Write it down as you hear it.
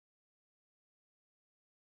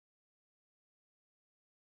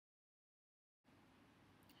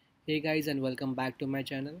Hey guys, and welcome back to my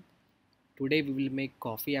channel. Today we will make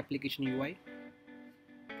coffee application UI.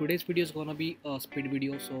 Today's video is gonna be a speed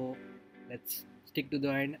video, so let's stick to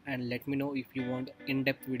the end and let me know if you want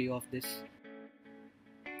in-depth video of this.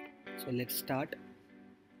 So let's start.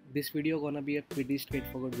 This video gonna be a pretty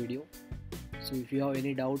straightforward video. So if you have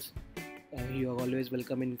any doubts, you are always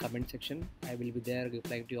welcome in comment section. I will be there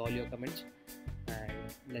replying to all your comments. And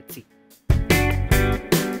let's see.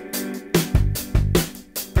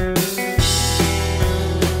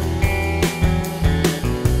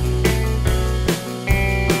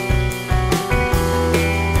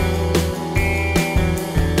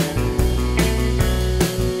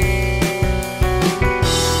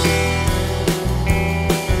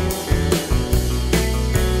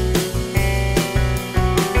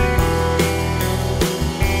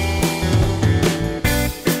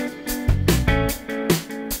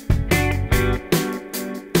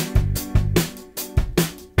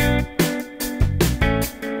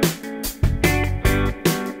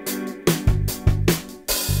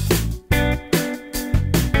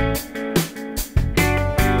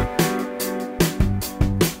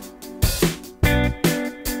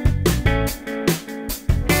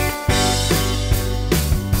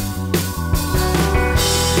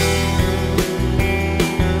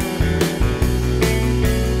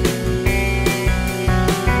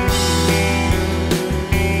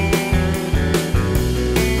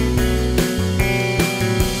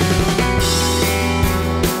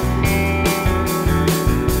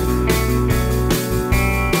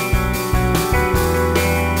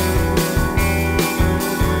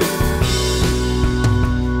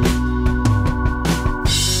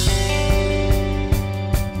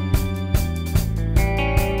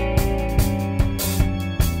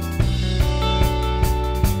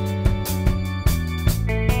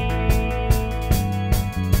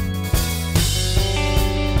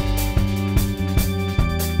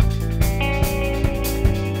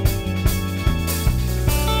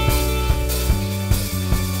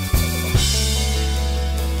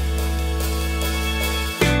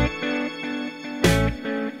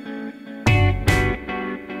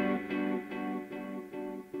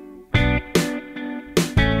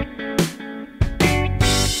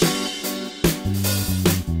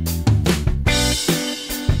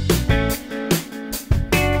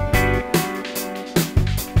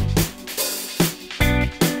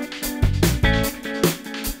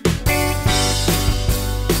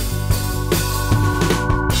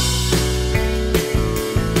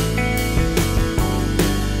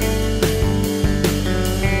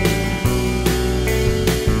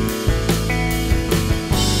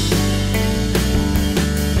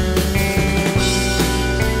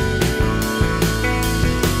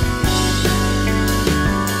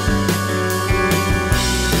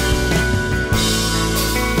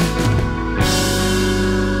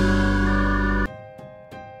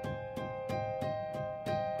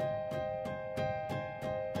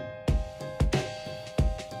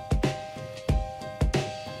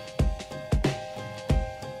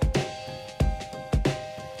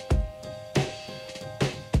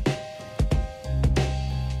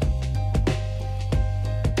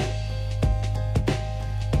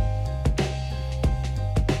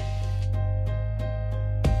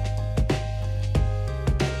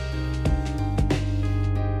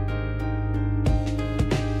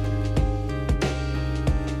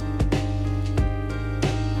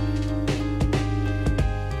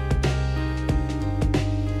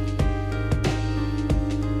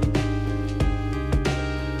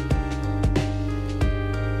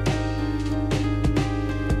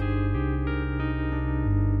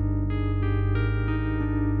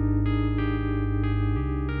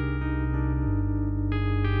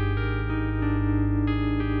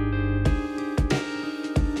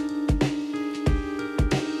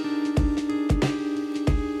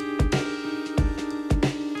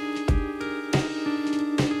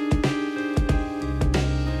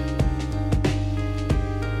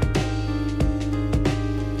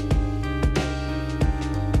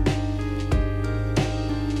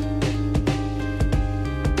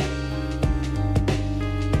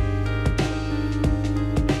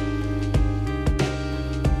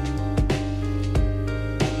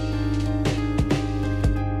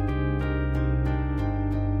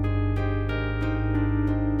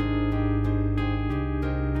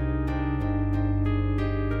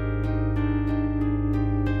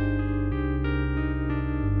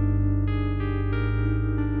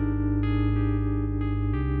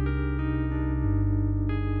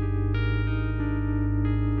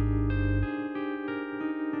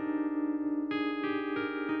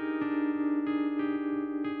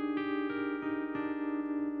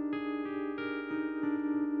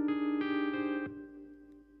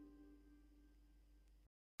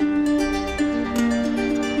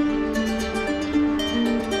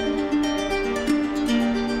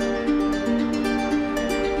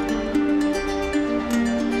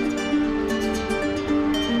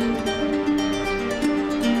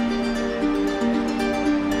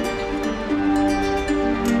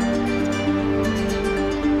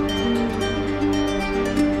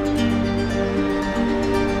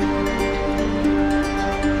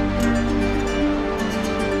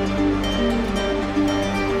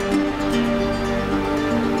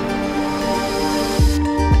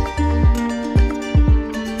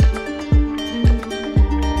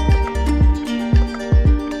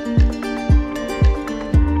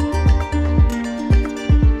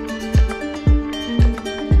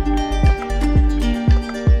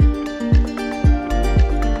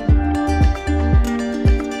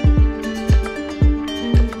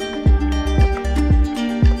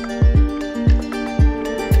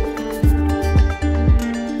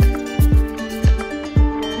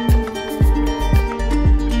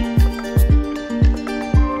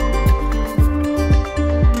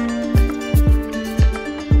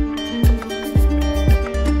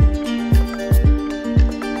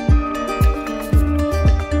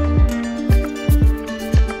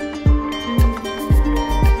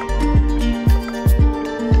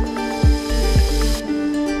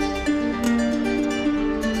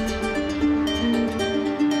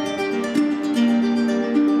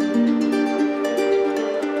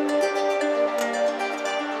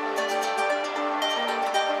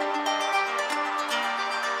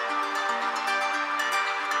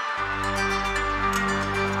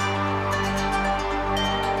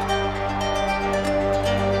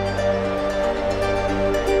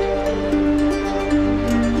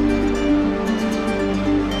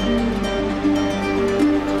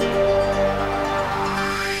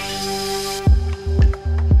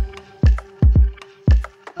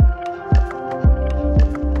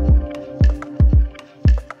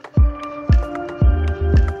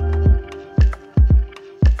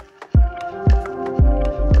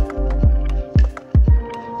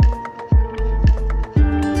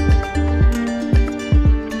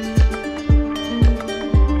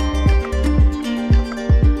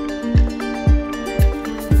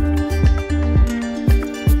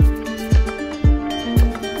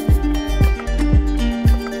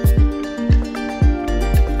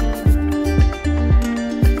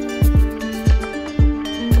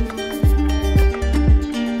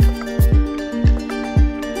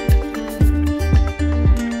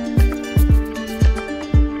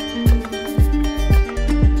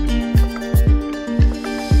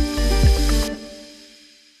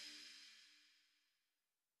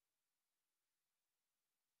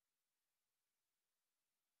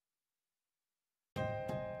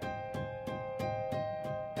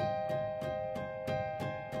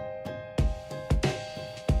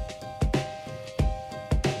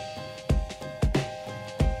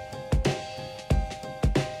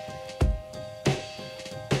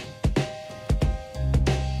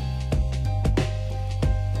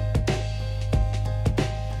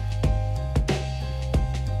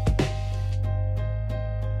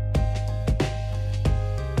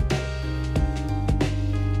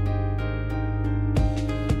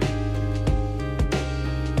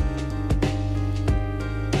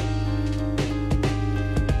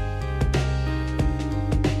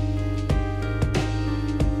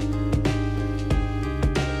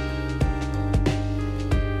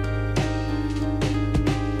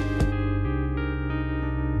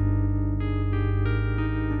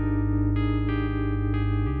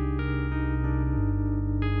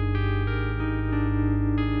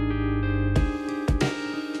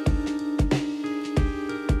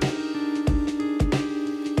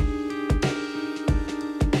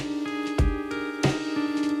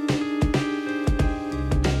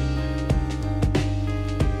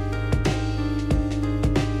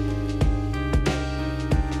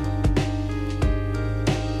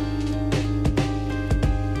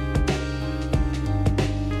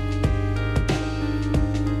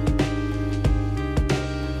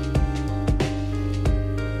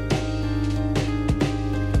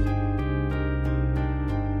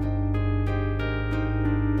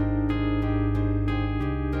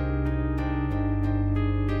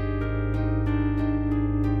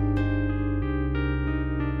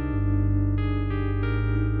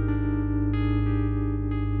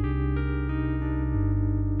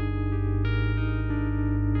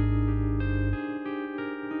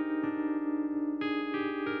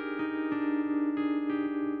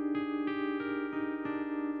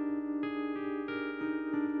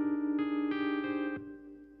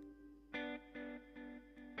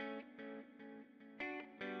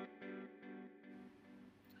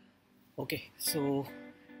 Okay, so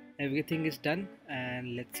everything is done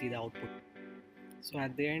and let's see the output. So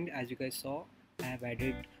at the end, as you guys saw, I have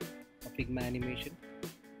added a Figma animation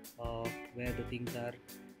where the things are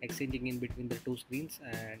exchanging in between the two screens,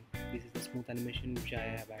 and this is the smooth animation which I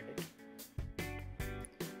have added.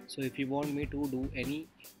 So if you want me to do any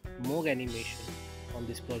more animation on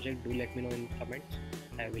this project, do let me know in comments.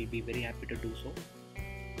 I will be very happy to do so.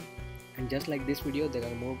 And just like this video, there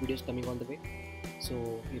are more videos coming on the way.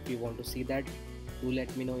 So if you want to see that, do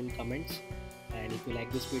let me know in comments. And if you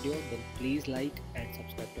like this video, then please like and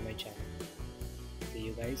subscribe to my channel. See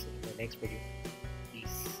you guys in the next video.